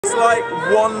It's like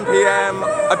 1 PM.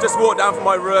 I've just walked down from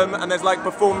my room and there's like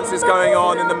performances going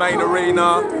on in the main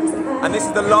arena. And this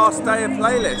is the last day of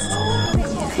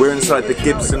playlist. We're inside the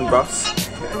Gibson bus.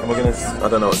 And we're gonna, I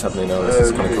don't know what's happening now, this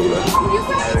is kind of cool though.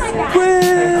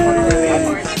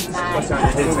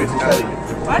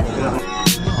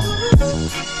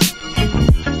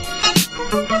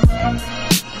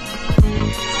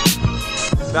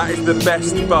 That is the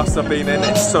best bus I've been in,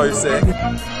 it's so sick.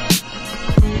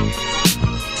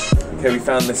 Okay, we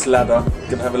found this ladder.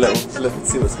 Gonna have a little look and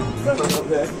see what's going on up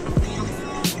there.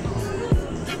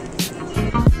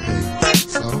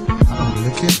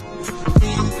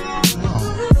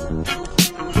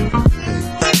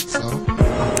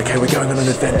 Okay, we're going on an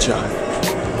adventure.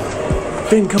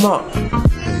 Finn, come up.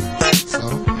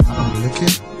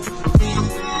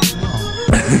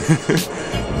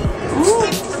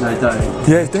 No, don't.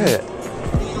 Yeah, do it.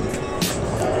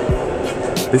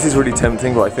 This is really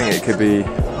tempting, but I think it could be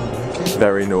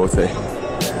very naughty.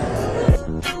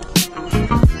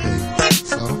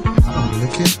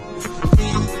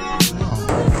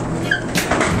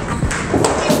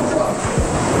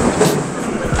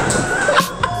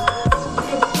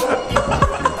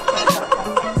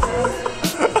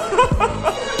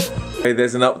 Hey,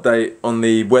 there's an update on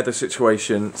the weather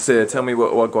situation. Sia, tell me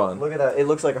what going on. Look at that. It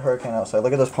looks like a hurricane outside.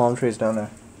 Look at those palm trees down there.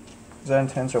 Is that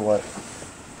intense or what?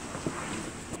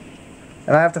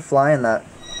 And I have to fly in that.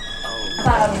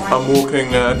 I'm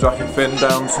walking Jack and Finn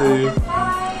down to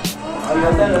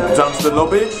the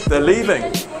lobby. They're leaving.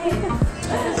 You're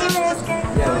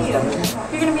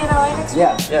gonna be in LA next week?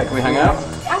 Yeah. Yeah, can we hang out?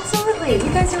 Absolutely.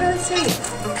 You guys are really sweet.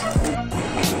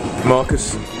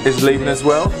 Marcus is leaving as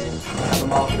well.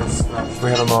 Marcus. We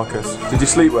have a Marcus. Did you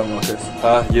sleep well, Marcus?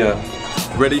 Yeah.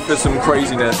 Ready for some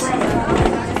craziness?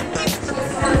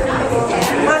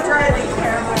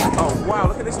 Oh wow,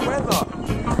 look at this weather.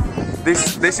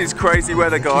 This is crazy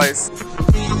weather, guys.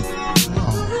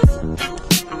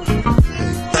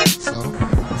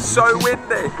 So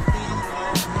windy.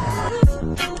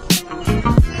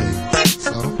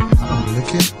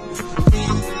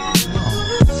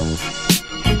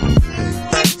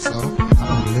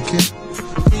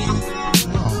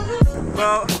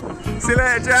 Well, see you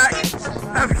later, Jack.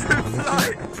 Have a good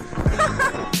flight.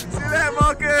 See you later,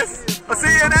 Marcus. I'll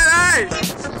see you in LA.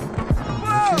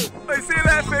 Whoa! Hey, see you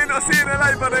later, Finn. I'll see you in LA,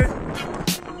 buddy.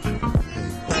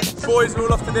 Boys are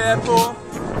all off to the airport.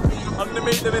 I'm gonna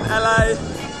meet them in LA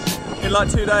in like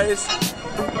 2 days.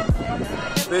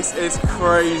 This is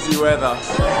crazy weather.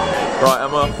 Right,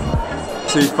 I'm off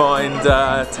to find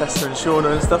Tessa and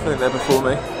Shauna and stuff. I think they're before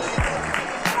me.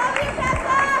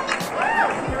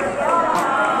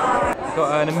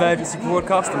 Got an emergency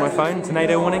broadcast on my phone,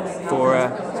 tornado warning for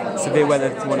severe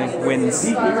weather warning, winds.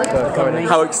 Currently.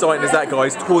 How exciting is that,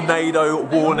 guys? Tornado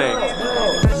warning.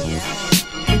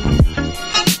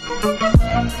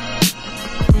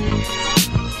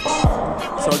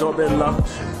 So I got a bit of lunch.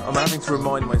 I'm having to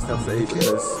remind myself to eat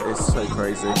because it's so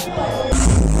crazy.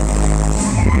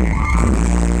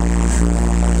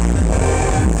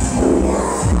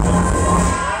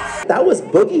 That was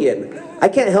boogieing. I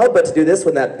can't help but to do this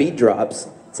when that beat drops.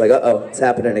 It's like, uh-oh, it's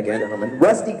happening again, gentlemen.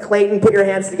 Rusty Clayton, put your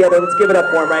hands together. Let's give it up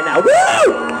for him right now.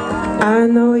 Woo! I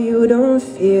know you don't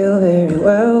feel very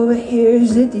well, but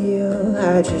here's the deal.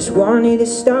 I just wanted to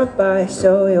stop by,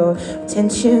 so your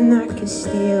attention I can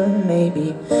steal.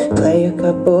 Maybe play a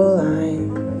couple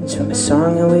lines from a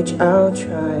song in which I'll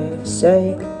try to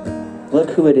say.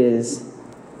 Look who it is.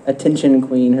 Attention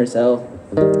queen herself.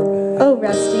 Oh,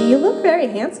 Rusty, you look very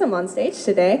handsome on stage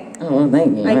today. Oh, well,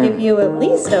 thank you. I give you at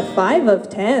least a 5 of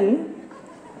 10.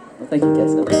 Well, thank you,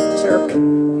 Tessa. Jerk.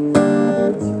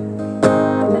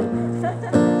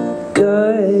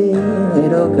 Good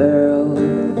little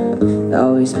girl,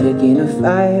 always picking a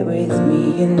fight with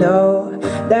me. You know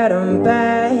that I'm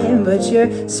bad, but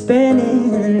you're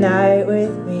spending the night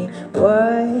with me.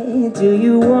 What do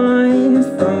you want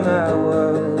from my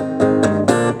world?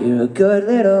 You're a good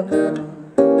little girl.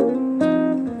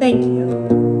 Thank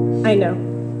you. I know.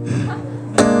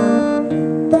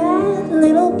 Bad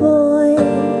little boy,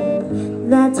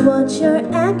 that's what you're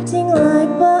acting like.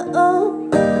 But oh,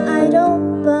 I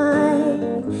don't buy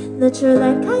that you're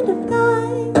that kind of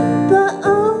guy. But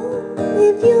oh,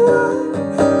 if you are,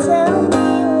 tell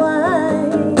me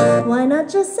why. Why not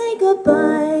just say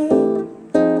goodbye?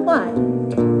 Why?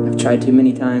 I've tried too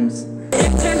many times.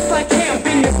 Just like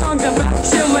camping, your songs about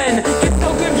chillin'. Get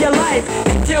so live your life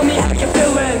and tell me how you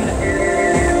feelin'.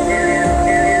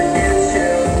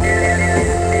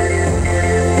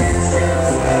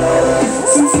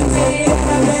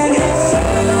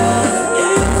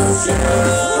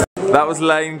 That was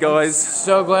Lane, guys.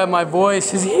 So glad my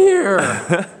voice is here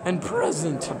and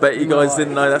present. Bet you guys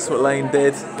didn't know that's what Lane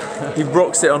did. He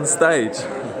rocks it on stage.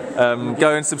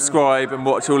 Go and subscribe and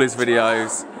watch all his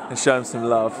videos and show him some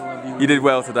love. You did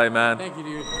well today, man. Thank you,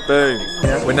 dude.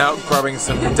 Boom. We're now grabbing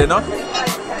some dinner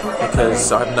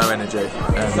because I have no energy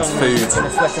and food is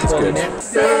good.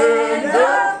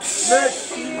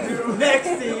 Next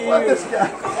to you. What this guy?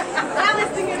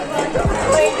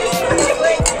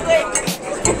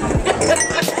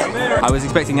 I was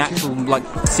expecting actual, like,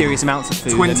 serious amounts of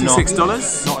food. $26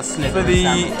 not a slip for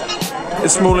the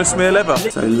smallest meal ever.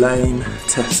 So Lane,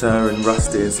 Tessa and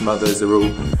Rusty and some others are all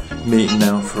meeting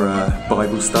now for a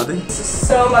Bible study. This is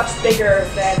so much bigger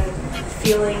than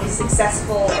feeling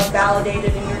successful or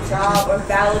validated in your job or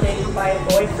validated by a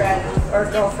boyfriend or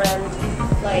girlfriend.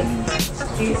 Like,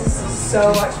 Jesus is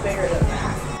so much bigger than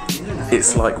that.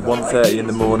 It's like 1:30 in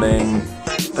the morning.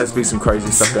 There's been some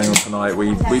crazy stuff going on tonight.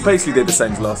 We basically did the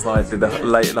same as last night, did the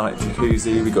late night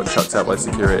jacuzzi, we got chucked out by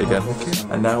security again.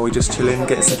 And now we're just chilling,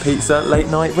 getting some pizza, late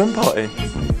night room party.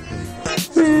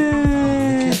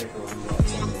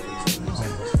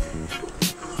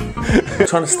 I'm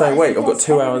trying to stay awake. I've got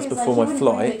 2 hours before my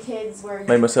flight.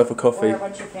 Made myself a coffee.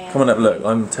 Come on, have a look.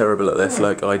 I'm terrible at this.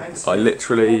 Like I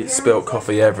literally spilt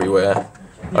coffee everywhere.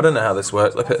 I don't know how this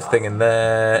works. I put a thing in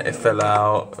there, it fell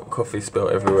out, coffee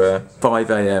spilt everywhere.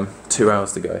 5 AM, 2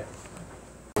 hours to go.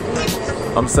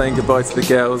 I'm saying goodbye to the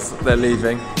girls. They're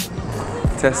leaving.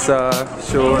 Tessa,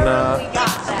 Shauna,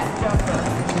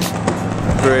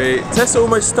 Brie. Tessa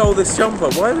almost stole this jumper.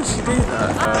 Why would she do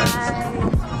that?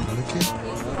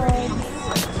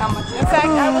 In fact,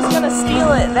 I was gonna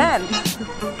steal it then.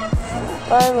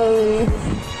 Bye, Louie.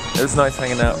 It was nice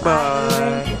hanging out.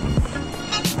 Bye.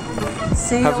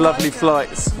 Have lovely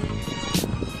flights.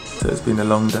 So it's been a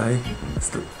long day. It's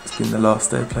been the last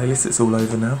day of playlist. It's all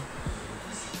over now.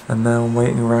 And now I'm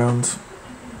waiting around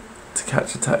to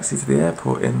catch a taxi to the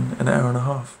airport in an hour and a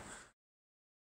half.